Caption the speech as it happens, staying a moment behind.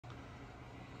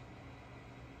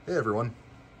Hey everyone.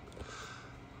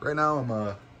 Right now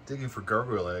I'm digging for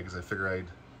gargoyle eggs. I figure I'd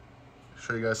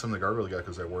show you guys some of the gargoyle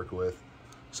geckos I work with.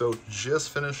 So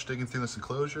just finished digging through this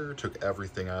enclosure, took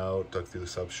everything out, dug through the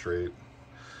substrate,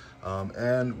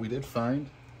 and we did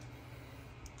find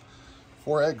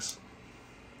 4 eggs.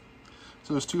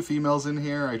 So there's 2 females in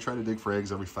here. I try to dig for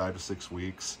eggs every 5 to 6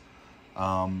 weeks.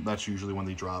 That's usually when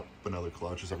they drop another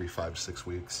clutch, is every 5 to 6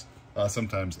 weeks.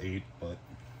 Sometimes 8, but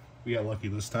we got lucky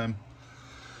this time.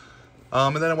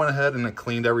 And then I went ahead and I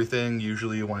cleaned everything.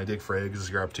 Usually when I dig for eggs, is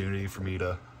your opportunity for me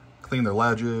to clean their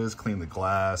ledges, clean the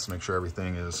glass, make sure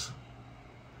everything is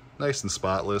nice and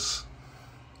spotless.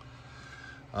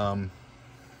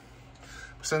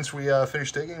 Since we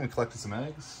finished digging, we collected some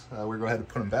eggs. We're going to go ahead and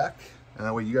put them back, and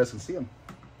that way you guys can see them.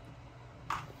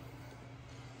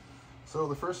 So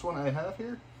the first one I have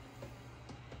here,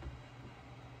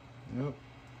 nope,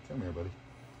 come here, buddy.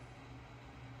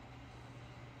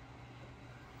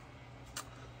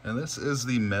 And this is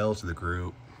the male to the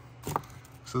group.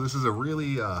 So this is a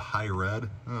really high red.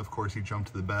 Of course, he jumped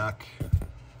to the back.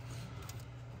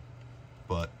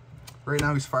 But right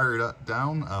now he's fired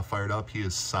up. He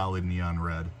is solid neon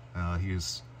red. He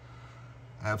is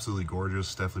absolutely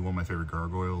gorgeous. Definitely one of my favorite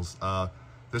gargoyles.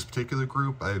 This particular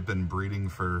group I've been breeding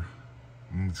for,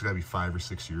 it's gotta be 5 or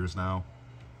 6 years now.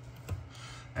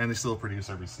 And they still produce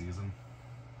every season.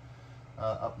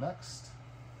 Up next,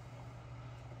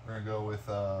 we're gonna go with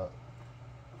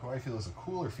who I feel is a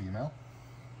cooler female.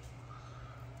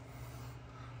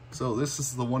 So this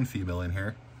is the one female in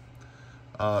here.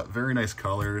 Very nice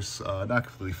colors, not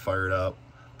completely fired up.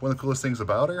 One of the coolest things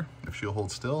about her, if she'll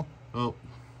hold still, oh,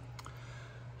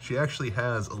 she actually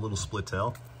has a little split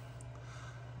tail.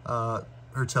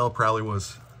 Her tail probably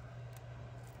was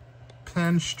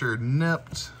pinched or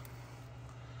nipped,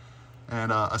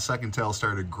 and a second tail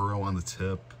started to grow on the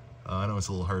tip. I know it's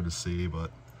a little hard to see,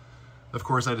 but of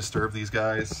course I disturbed these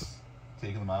guys,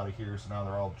 taking them out of here, so now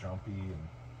they're all jumpy and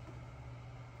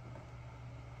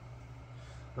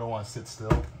don't want to sit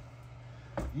still.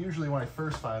 Usually when I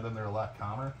first find them, they're a lot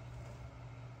calmer,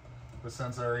 but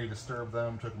since I already disturbed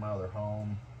them, took them out of their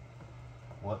home,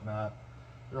 whatnot,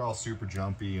 they're all super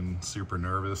jumpy and super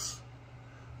nervous.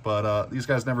 But these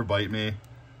guys never bite me.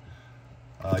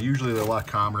 Usually they're a lot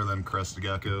calmer than crested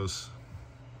geckos,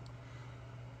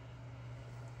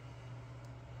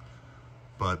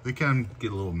 but they can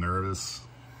get a little nervous,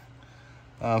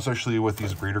 especially with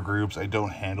these breeder groups. I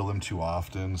don't handle them too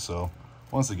often, so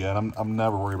once again, I'm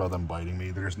never worried about them biting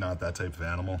me. They're just not that type of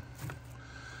animal.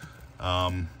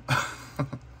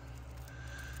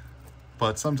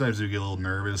 But sometimes they get a little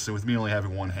nervous, and with me only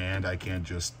having one hand, I can't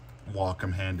just walk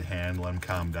them hand to hand, let them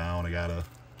calm down. I gotta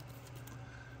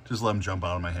just let them jump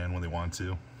out of my hand when they want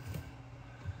to.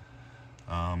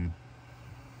 But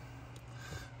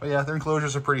yeah, their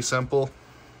enclosures are pretty simple.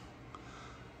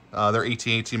 They're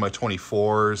 18 by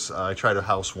 24s. I try to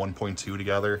house 1.2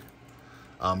 together.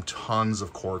 Tons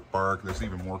of cork bark. There's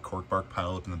even more cork bark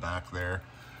piled up in the back there.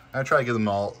 I try to give them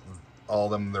all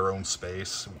of them their own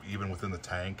space, even within the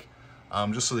tank,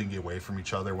 just so they can get away from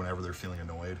each other whenever they're feeling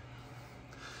annoyed.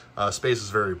 Space is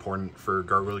very important for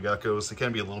gargoyle geckos. They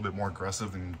can be a little bit more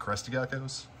aggressive than crested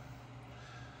geckos,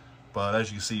 but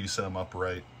as you see, you set them up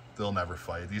right, they'll never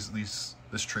fight. This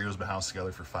trio's been housed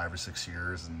together for 5 or 6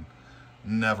 years and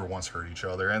never once hurt each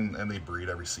other, and they breed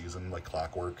every season like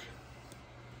clockwork.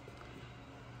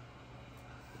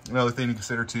 Another thing to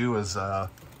consider too is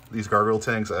these gargoyle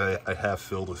tanks I have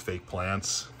filled with fake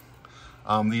plants.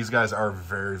 These guys are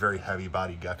very, very heavy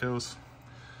body geckos.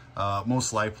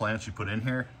 Most live plants you put in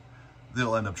here,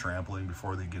 they'll end up trampling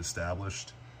before they get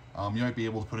established. You might be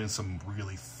able to put in some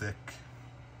really thick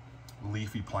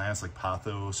leafy plants like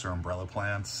pothos or umbrella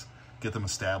plants, get them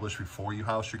established before you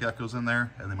house your geckos in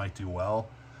there, and they might do well.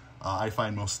 I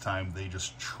find most of the time they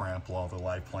just trample all the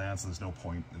live plants, and there's no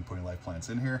point in putting live plants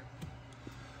in here.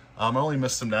 I only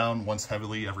mist them down once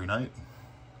heavily every night.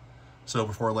 So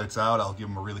before it lights out, I'll give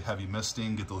them a really heavy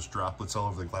misting, get those droplets all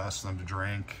over the glass for them to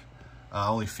drink. I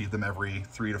only feed them every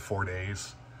 3 to 4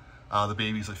 days. The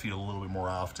babies I feed a little bit more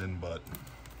often, but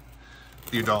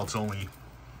the adults only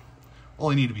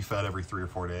need to be fed every 3 or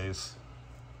 4 days.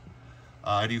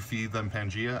 I do feed them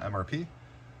Pangea, MRP,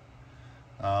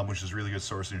 which is a really good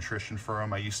source of nutrition for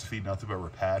them. I used to feed nothing but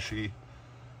Rapashi,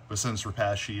 but since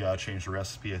Rapashi changed the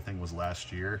recipe, I think it was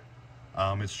last year,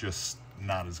 it's just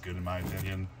not as good in my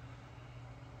opinion.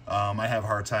 I have a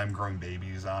hard time growing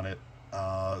babies on it.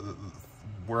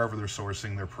 Wherever they're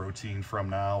sourcing their protein from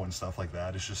now and stuff like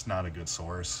that, it's just not a good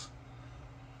source.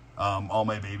 All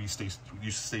my babies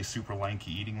used to stay super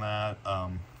lanky eating that.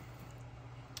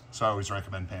 So I always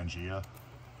recommend Pangea.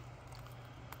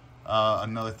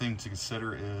 Another thing to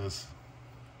consider is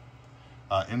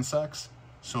insects.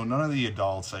 So none of the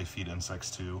adults I feed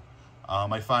insects to.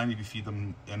 I find if you feed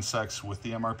them insects with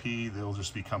the MRP, they'll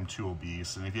just become too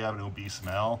obese. And if you have an obese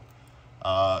male,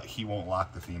 he won't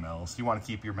lock the females. You want to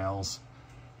keep your males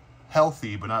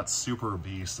healthy, but not super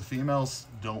obese. The females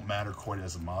don't matter quite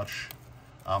as much.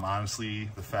 Honestly,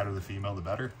 the fatter the female, the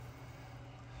better.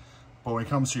 But when it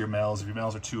comes to your males, if your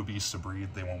males are too obese to breed,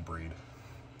 they won't breed.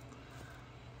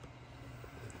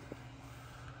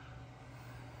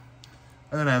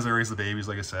 And then as I raise the babies,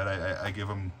 like I said, I give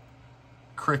them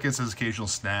crickets as occasional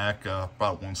snack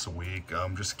about once a week,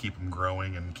 just to keep them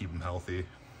growing and keep them healthy.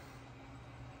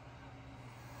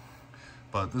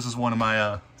 But this is one of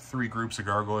my 3 groups of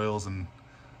gargoyles, and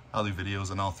I'll do videos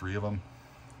on all 3 of them.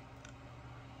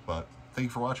 But thank you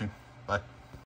for watching. Bye.